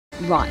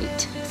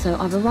Right, so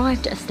I've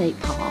arrived at a state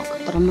park,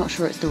 but I'm not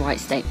sure it's the right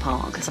state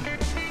park.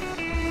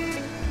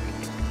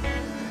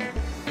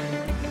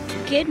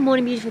 Good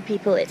morning, beautiful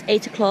people. It's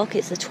 8 o'clock,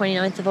 it's the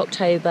 29th of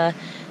October.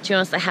 To be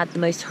honest, I had the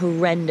most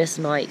horrendous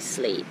night's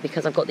sleep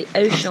because I've got the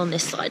ocean on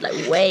this side,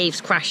 like waves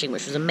crashing,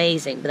 which was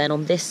amazing. But then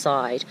on this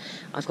side,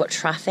 I've got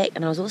traffic,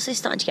 and I was also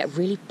starting to get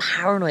really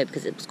paranoid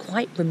because it was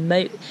quite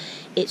remote.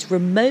 It's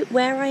remote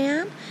where I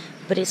am,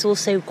 but it's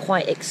also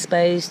quite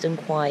exposed and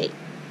quite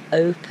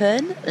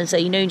open, and so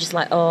just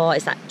like, oh,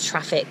 is that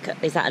traffic,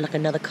 is that like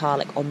another car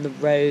like on the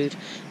road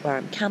where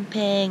I'm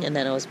camping? And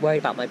then I was worried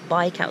about my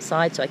bike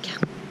outside, so I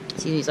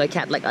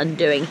kept like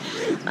undoing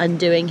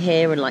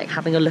here and like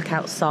having a look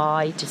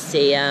outside to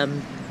see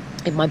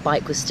if my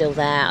bike was still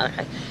there.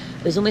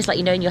 It was almost like,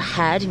 in your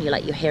head, and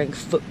you're hearing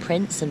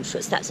footprints and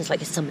footsteps. It's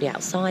like, is somebody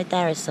outside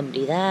there? Is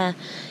somebody there?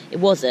 It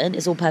wasn't.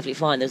 It's all perfectly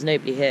fine. There's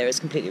nobody here. It's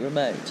completely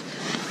remote.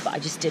 But I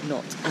just did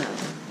not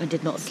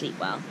sleep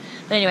well.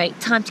 But anyway,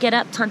 time to get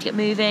up, time to get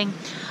moving.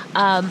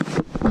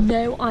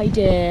 No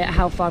idea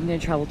how far I'm going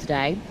to travel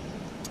today,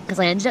 because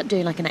I ended up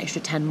doing like an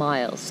extra 10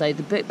 miles. So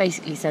the book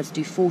basically says to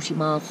do 40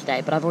 miles today,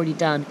 but I've already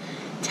done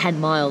 10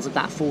 miles of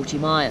that 40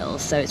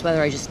 miles. So it's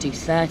whether I just do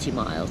 30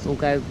 miles or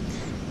go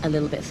a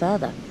little bit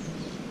further.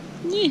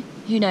 Yeah,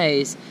 who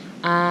knows?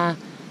 But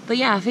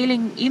yeah,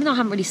 even though I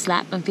haven't really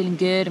slept, I'm feeling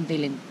good, I'm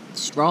feeling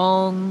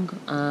strong.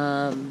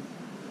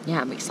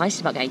 Yeah, I'm excited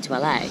about going to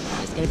LA.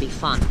 It's going to be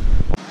fun.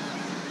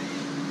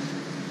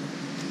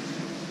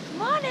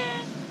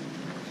 Morning!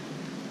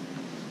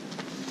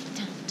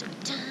 Dun, dun,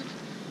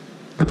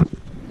 dun.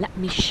 Let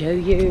me show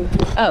you.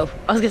 Oh,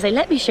 I was going to say,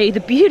 let me show you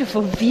the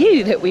beautiful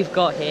view that we've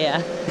got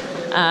here.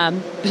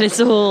 But it's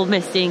all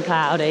misty and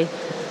cloudy.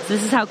 So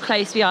this is how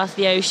close we are to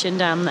the ocean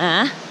down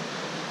there.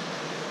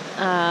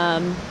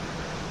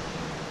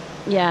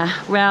 Yeah,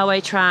 railway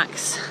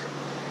tracks,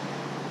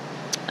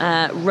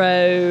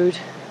 road.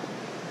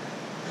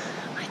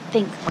 I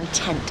think my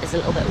tent is a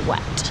little bit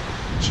wet,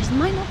 which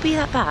might not be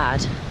that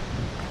bad.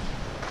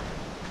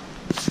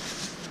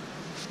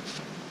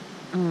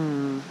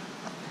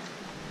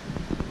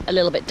 A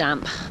little bit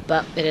damp,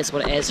 but it is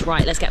what it is.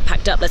 Right, let's get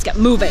packed up, let's get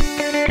moving.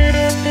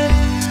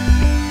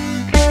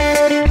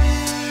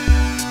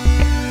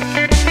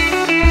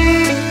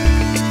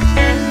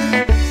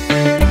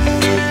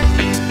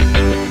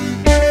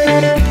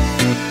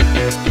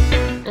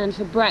 And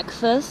for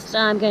breakfast,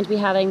 I'm going to be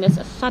having this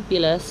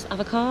fabulous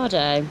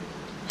avocado.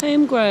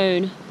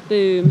 Homegrown.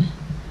 Boom.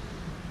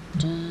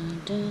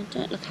 Dun, dun,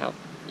 dun. Look how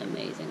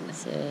amazing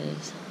this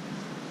is.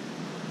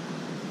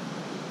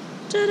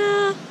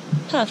 Ta-da!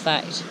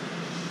 Perfect.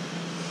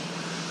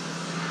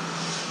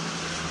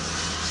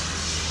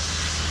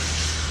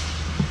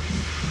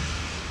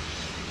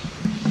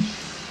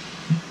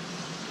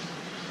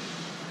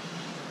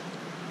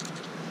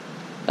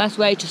 Best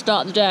way to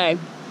start the day.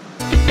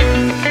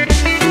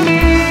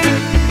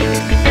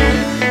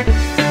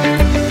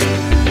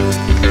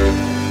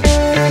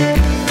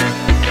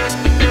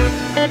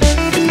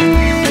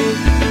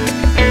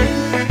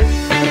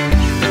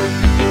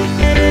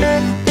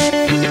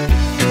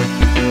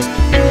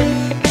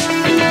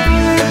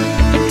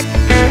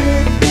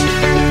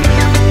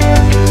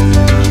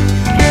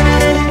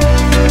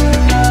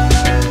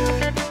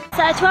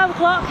 So 12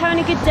 o'clock,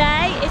 having a good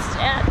day.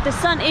 The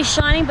sun is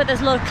shining, but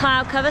there's a lot of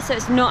cloud cover, so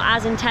it's not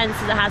as intense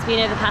as it has been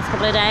over the past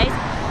couple of days.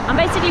 I'm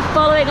basically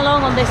following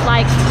along on this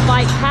like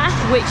bike path,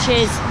 which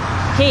is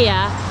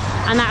here,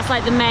 and that's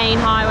like the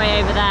main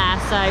highway over there.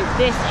 So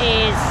this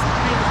is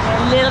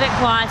a little bit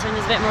quieter and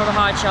there's a bit more of a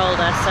hard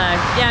shoulder. So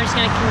yeah, I'm just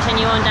going to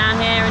continue on down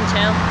here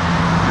until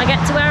I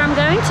get to where I'm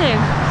going to.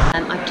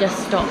 I've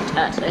just stopped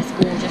at this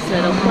gorgeous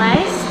little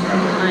place.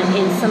 I'm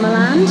in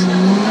Summerland,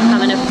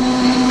 having a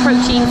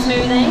protein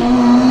smoothie,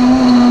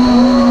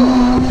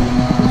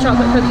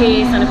 chocolate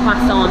cookies and a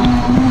croissant.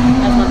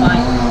 There's my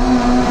bike.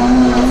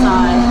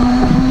 Outside.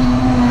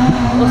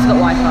 Also got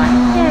Wi-Fi.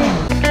 Yay.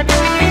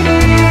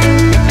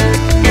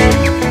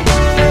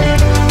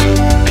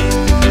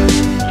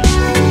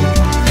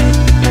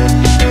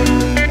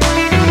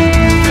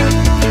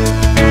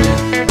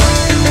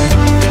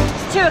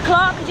 It's 2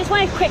 o'clock. I just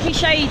want to quickly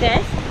show you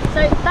this.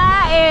 So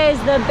that is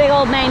the big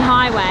old main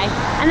highway,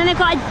 and then they've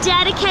got a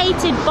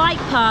dedicated bike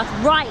path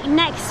right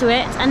next to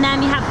it, and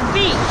then you have the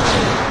beach.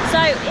 So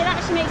it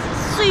actually makes it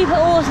super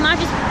awesome. I've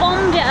just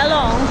bombed it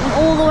along from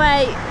all the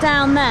way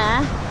down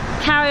there,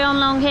 carry on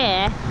along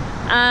here.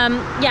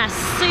 Yeah,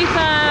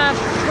 super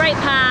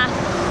great path,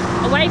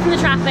 away from the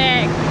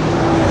traffic,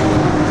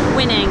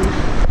 winning.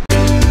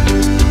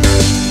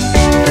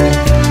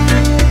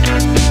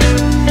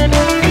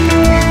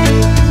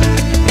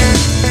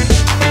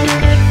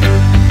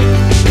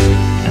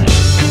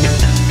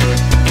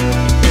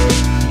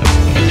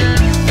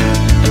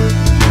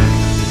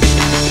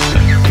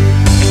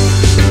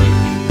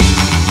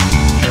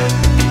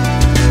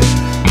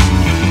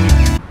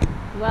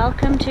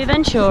 Welcome to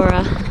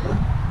Ventura.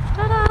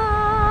 Ta-da!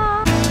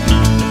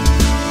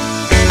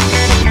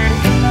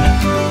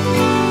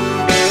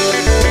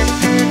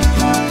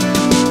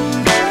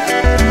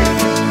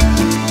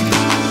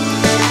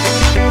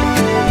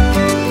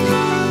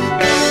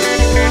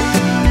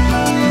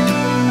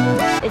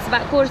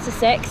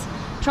 6:15.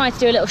 Trying to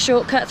do a little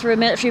shortcut through a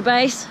military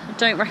base.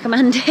 Don't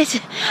recommend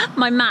it.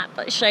 My map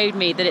showed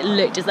me that it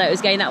looked as though it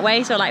was going that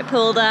way, so I like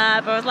pulled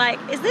up. I was like,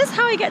 is this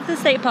how I get to the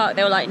state park?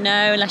 They were like,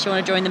 no, unless you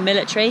want to join the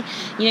military.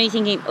 You know, you're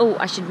thinking, oh,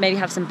 I should maybe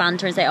have some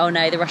banter and say, oh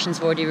no, the Russians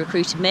have already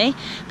recruited me.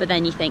 But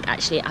then you think,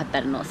 actually, I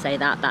better not say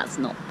that. That's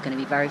not going to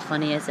be very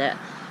funny, is it?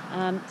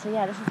 So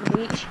yeah, this is the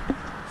beach.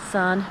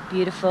 Sun,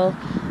 beautiful.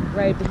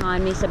 Road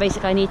behind me. So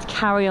basically I need to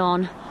carry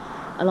on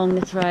along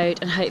this road,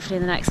 and hopefully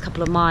in the next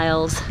couple of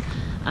miles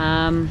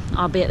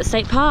I'll be at the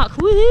state park.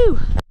 Woohoo!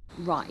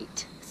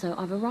 Right, so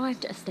I've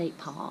arrived at a state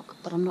park,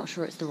 but I'm not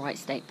sure it's the right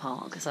state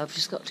park, so I've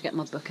just got to get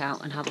my book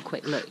out and have a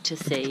quick look to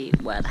see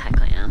where the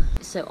heck I am.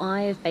 So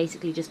I have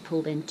basically just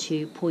pulled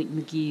into Point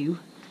Mugu,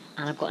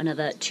 and I've got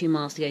another 2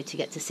 miles to go to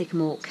get to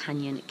Sycamore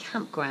Canyon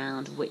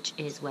Campground, which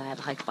is where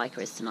the hiker biker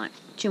is tonight.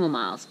 2 more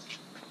miles.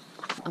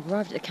 I've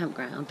arrived at the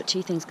campground, but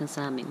 2 things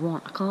concern me.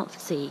 One, I can't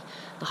foresee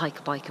the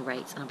hiker biker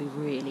rates, and I'll be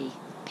really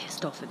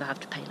pissed off if I have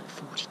to pay like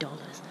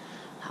 $40.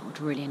 That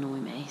would really annoy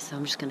me, so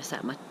I'm just going to set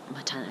up my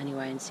tent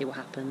anyway and see what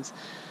happens.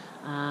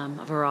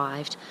 I've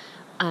arrived.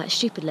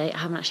 Stupidly, I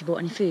haven't actually bought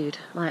any food.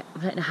 Like, I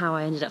don't know how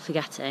I ended up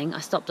forgetting. I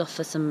stopped off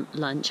for some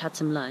lunch, had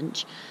some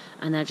lunch,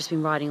 and then I've just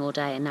been riding all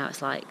day, and now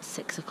it's like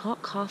 6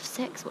 o'clock,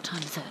 5:30. What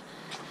time is it?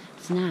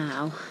 It's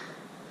now,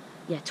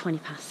 yeah, 20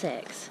 past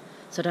 6.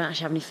 So I don't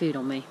actually have any food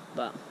on me,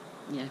 but,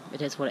 you know,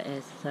 it is what it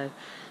is. So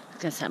I'm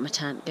going to set up my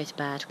tent, go to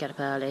bed, get up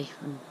early,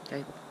 and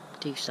go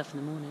do stuff in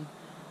the morning.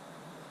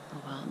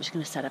 Oh well, I'm just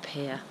going to set up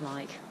here,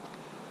 like...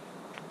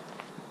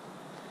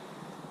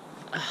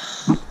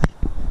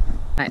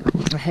 Right,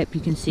 I hope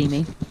you can see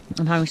me.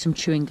 I'm having some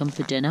chewing gum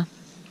for dinner.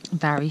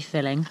 Very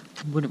filling.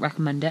 Wouldn't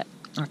recommend it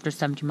after a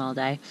 70-mile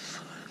day.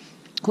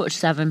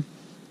 6:45.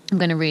 I'm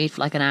going to read for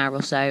like an hour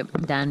or so,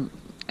 then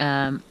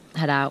head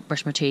out,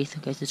 brush my teeth,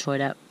 go to the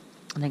toilet,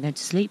 and then go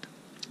to sleep.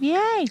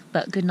 Yay!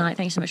 But good night.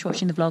 Thank you so much for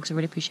watching the vlogs. I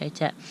really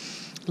appreciate it.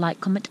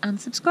 Like, comment, and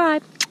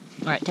subscribe.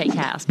 Alright, take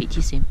care. I'll speak to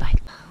you soon. Bye.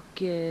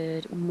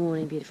 Good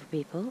morning, beautiful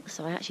people.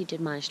 So I actually did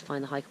manage to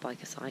find the hiker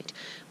biker site,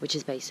 which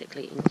is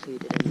basically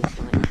included in this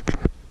like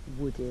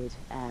wooded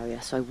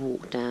area. So I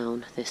walked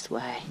down this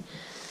way,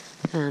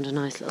 found a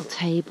nice little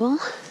table,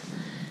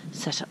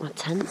 set up my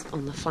tent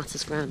on the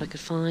flattest ground I could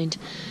find.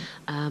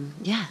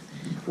 Yeah,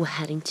 we're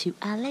heading to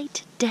LA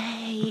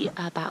today,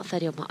 about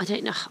 30 odd miles. I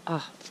don't know,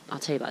 I'll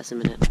tell you about this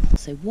in a minute.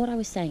 So what I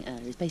was saying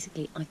earlier is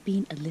basically I've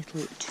been a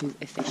little too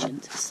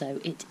efficient. So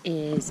it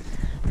is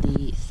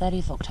the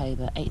 30th of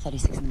October,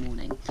 8:36 in the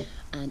morning,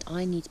 and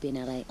I need to be in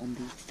LA on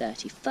the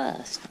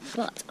 31st,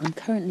 but I'm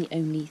currently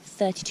only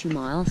 32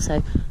 miles,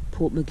 so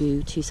Port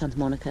Mugu to Santa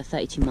Monica,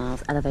 32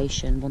 miles,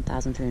 elevation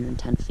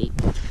 1,310 feet.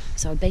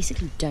 So I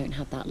basically don't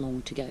have that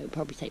long to go. It'll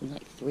probably take me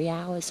like 3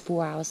 hours,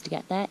 4 hours to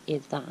get there,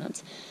 if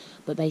that.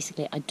 But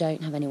basically I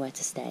don't have anywhere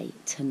to stay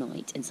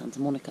tonight in Santa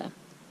Monica.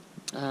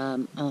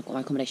 I've got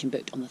my accommodation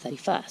booked on the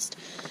 31st.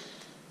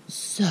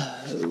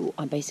 So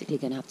I'm basically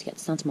going to have to get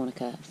to Santa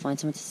Monica, find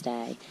somewhere to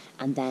stay,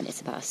 and then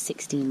it's about a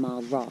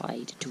 16-mile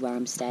ride to where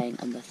I'm staying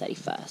on the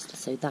 31st.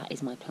 So that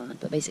is my plan.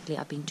 But basically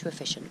I've been too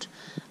efficient,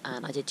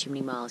 and I did too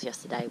many miles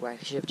yesterday where I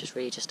should have just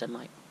really just done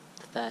like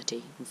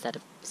 30 instead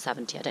of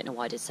 70. I don't know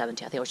why I did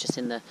 70. I think I was just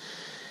in the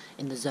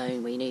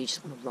zone where, you know, you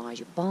just want to ride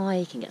your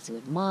bike and get some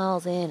good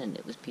miles in, and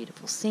it was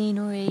beautiful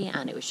scenery,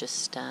 and it was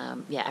just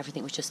yeah,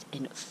 everything was just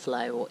in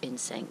flow or in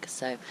sync.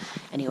 So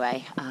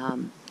anyway,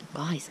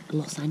 guys,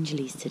 Los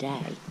Angeles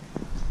today.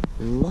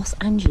 Los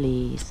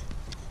Angeles.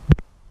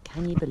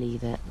 Can you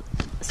believe it?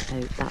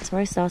 So that's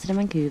where I started in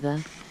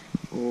Vancouver,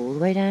 all the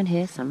way down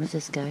here, San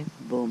Francisco.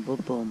 Boom,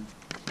 boom, boom.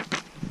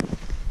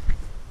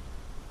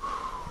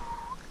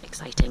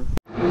 Exciting.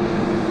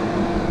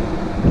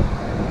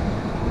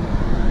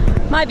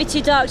 Might be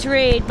too dark to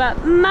read, but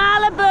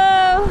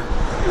Malibu!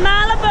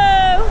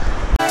 Malibu!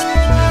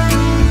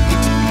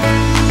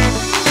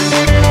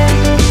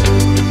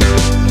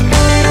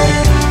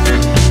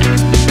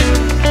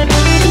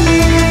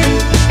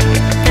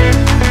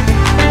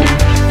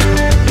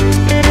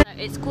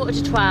 It's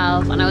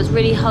 11:45, and I was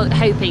really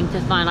hoping to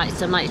find like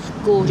some like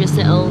gorgeous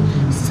little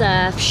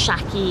surf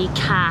shacky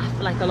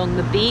cafe like along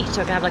the beach,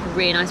 so I could have like a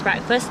really nice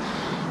breakfast.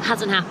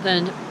 Hasn't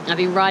happened. I've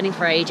been riding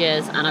for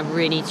ages and I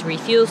really need to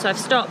refuel, so I've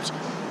stopped.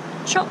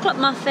 Chocolate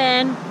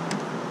muffin,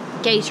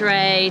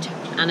 Gatorade,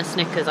 and a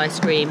Snickers ice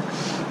cream,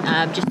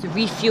 just to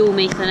refuel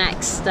me for the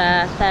next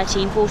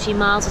 13-14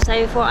 miles or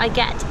so before I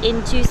get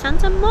into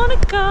Santa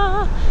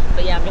Monica.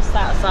 But yeah, I'm just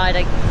outside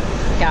a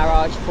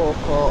garage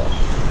forecourt.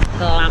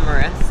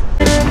 Glamorous.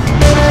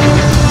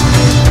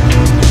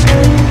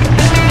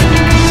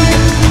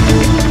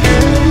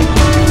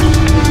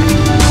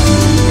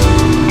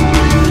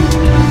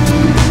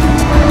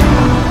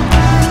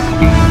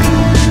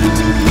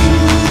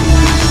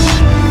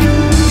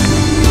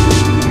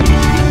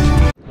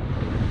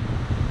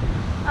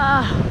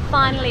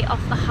 Finally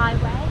off the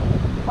highway,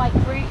 bike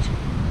route,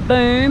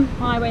 boom,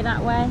 highway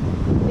that way,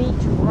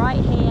 beach right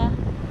here.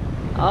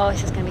 Oh,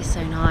 this is going to be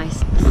so nice.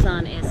 The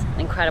sun is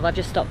incredible. I've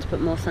just stopped to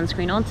put more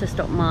sunscreen on to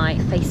stop my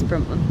face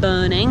from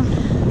burning.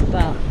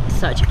 but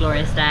such a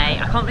glorious day.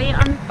 I can't believe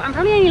I'm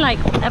probably only like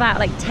about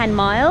like 10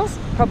 miles,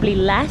 probably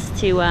less,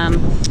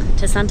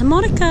 to Santa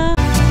Monica.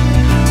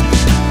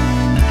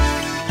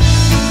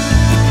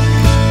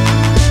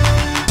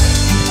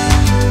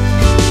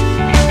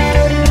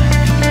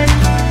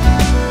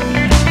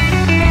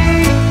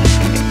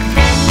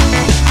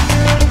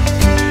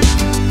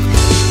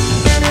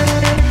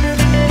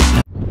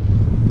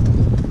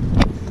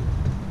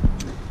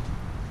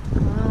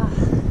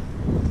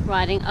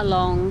 Riding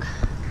along,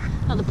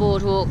 not the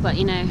boardwalk, but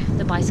you know,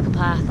 the bicycle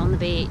path on the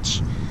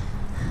beach.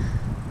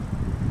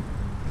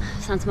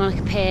 Santa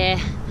Monica Pier,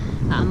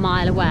 about a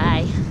mile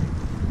away.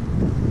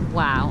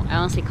 Wow, I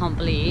honestly can't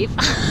believe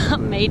I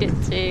made it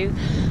to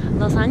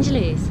Los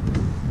Angeles.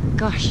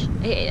 Gosh,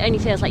 it only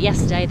feels like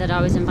yesterday that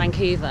I was in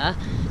Vancouver,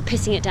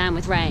 pissing it down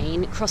with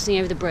rain, crossing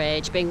over the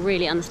bridge, being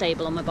really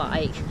unstable on my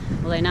bike,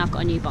 although now I've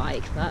got a new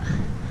bike, but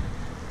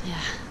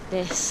yeah,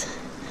 this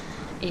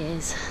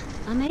is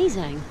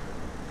amazing.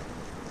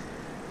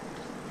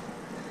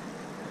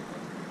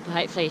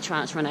 Hopefully try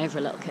not to run over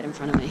a little kid in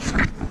front of me.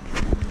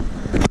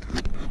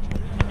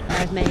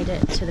 I've made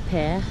it to the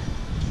pier,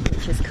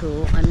 which is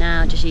cool. I'm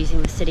now just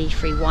using the city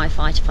free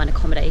Wi-Fi to find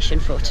accommodation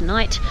for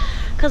tonight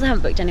because I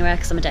haven't booked anywhere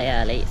because I'm a day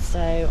early.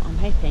 So I'm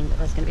hoping that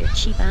there's going to be a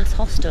cheap ass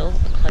hostel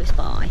close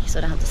by so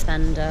I don't have to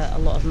spend a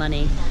lot of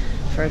money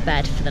for a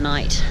bed for the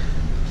night.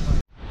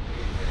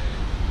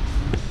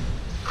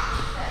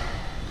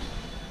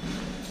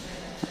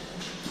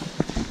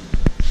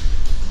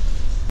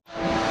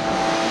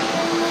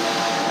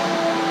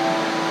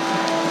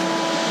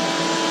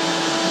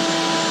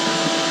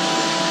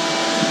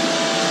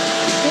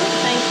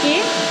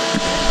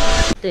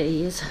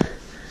 These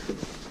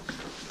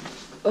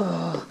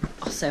are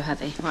so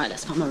heavy. Right,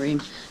 let's find my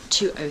room.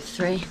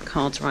 203,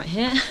 cards right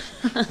here.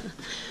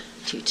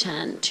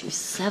 210,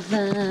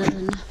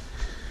 27,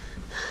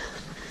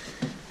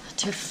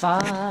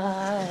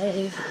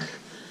 25.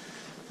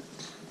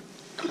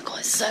 Oh my god,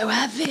 it's so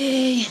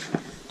heavy.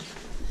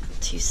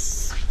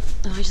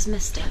 Oh, I just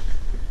missed it.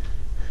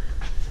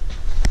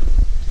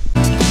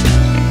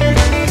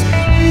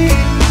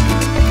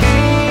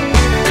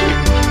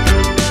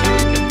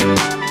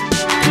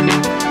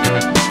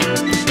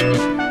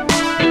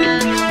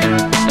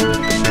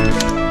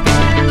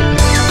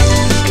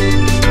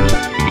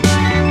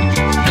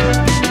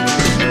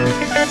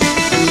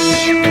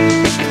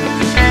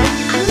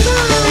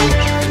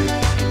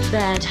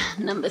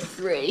 Number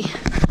 3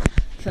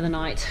 for the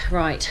night.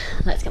 Right,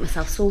 let's get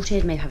myself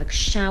sorted, maybe have a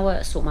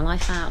shower, sort my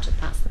life out.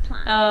 That's the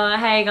plan. Oh,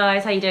 hey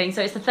guys, how you doing?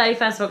 So it's the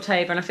 31st of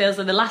October and I feel as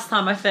though the last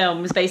time I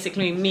filmed was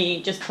basically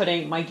me just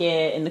putting my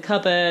gear in the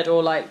cupboard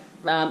or like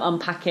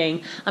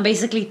unpacking. I'm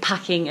basically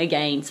packing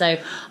again. So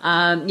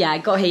yeah, I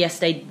got here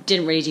yesterday,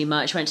 didn't really do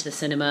much, went to the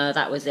cinema,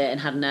 that was it, and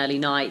had an early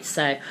night.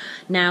 So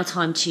now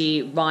time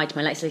to ride to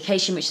my next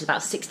location, which is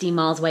about 16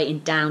 miles away in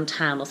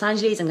downtown Los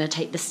Angeles. I'm going to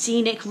take the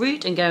scenic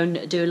route and go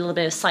and do a little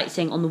bit of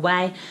sightseeing on the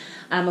way.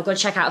 I've got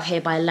to check out of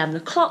here by 11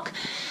 o'clock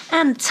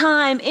and the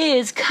time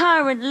is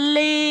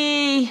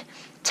currently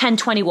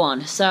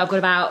 10:21, so I've got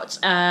about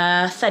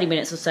 30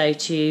 minutes or so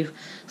to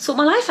sort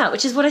my life out,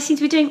 which is what I seem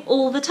to be doing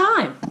all the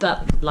time,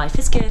 but life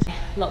is good.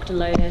 Locked and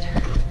loaded,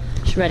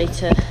 just ready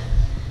to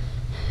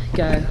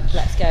go.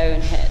 Let's go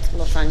and hit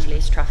Los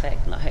Angeles traffic.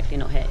 No, hopefully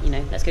not hit, you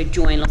know, let's go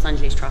join Los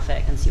Angeles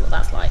traffic and see what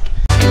that's like.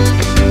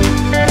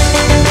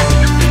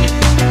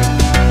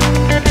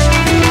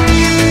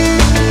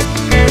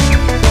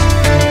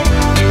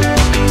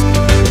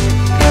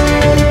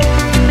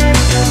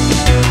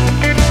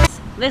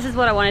 This is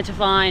what I wanted to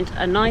find,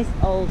 a nice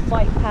old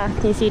bike path.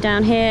 Can you see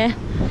down here?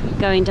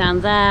 Going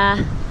down there,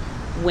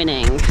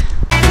 winning.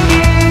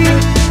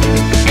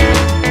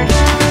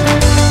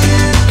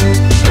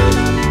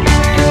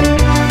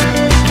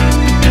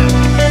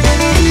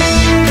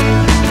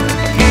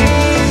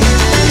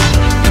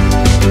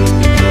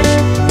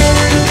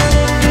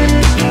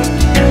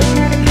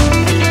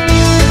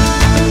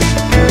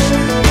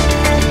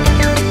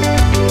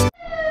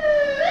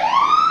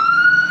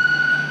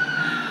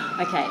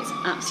 Okay, it's an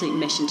absolute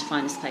mission to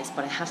find this place,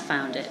 but I have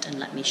found it, and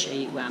let me show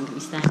you where I'm going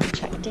to be staying.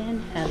 Checked in.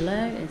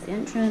 Hello, is the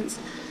entrance.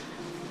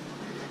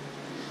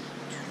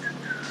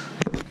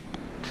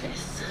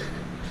 This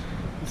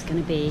is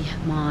going to be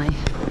my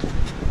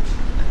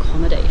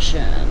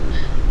accommodation.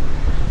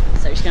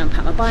 So I'm just going to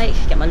unpack my bike,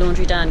 get my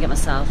laundry done, get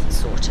myself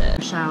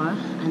sorted. Shower,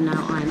 and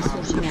now I'm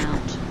sorting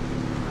out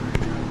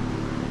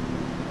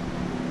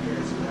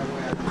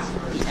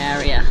the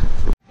area.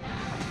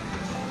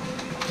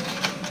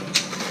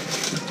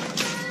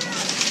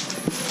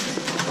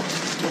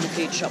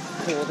 Food shop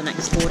for the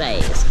next 4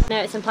 days. No,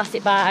 it's in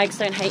plastic bags,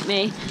 don't hate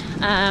me.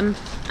 And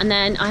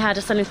then I had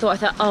a sudden thought, I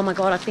thought, oh my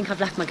god, I think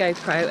I've left my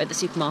GoPro at the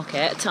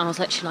supermarket. And I was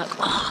literally like,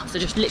 oh, so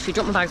just literally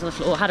dropped my bags on the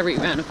floor, had a route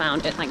around and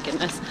found it, thank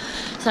goodness.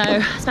 So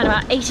spent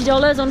about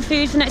 $80 on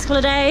food for the next couple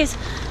of days.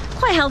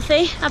 Quite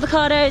healthy,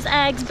 avocados,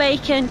 eggs,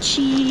 bacon,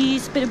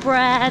 cheese, bit of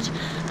bread.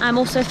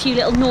 Also a few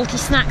little naughty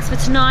snacks for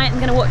tonight. I'm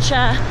gonna watch,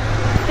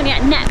 gonna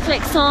get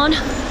Netflix on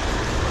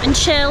and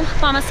chill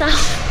by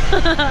myself.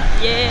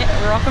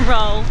 Yeah, rock and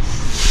roll.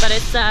 But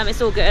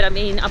it's all good. I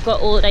mean, I've got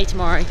all day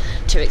tomorrow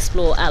to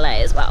explore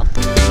LA as well.